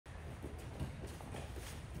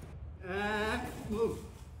Move.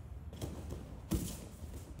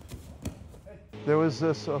 There was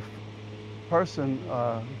this person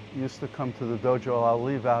used to come to the dojo. I'll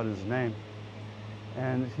leave out his name.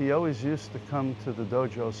 And he always used to come to the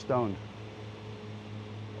dojo stoned.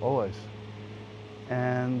 Always.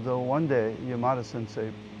 And one day, Yamada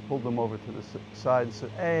Sensei pulled him over to the side and said,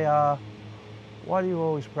 "Hey, why do you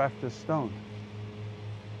always practice stoned?"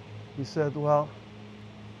 He said, "Well,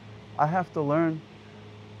 I have to learn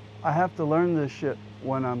this shit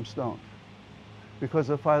when I'm stoned. Because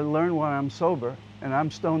if I learn when I'm sober and I'm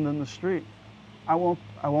stoned in the street, I won't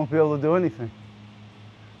be able to do anything."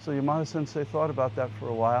 So Yamada Sensei thought about that for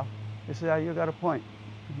a while. He said, "Yeah, you got a point.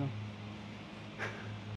 You know,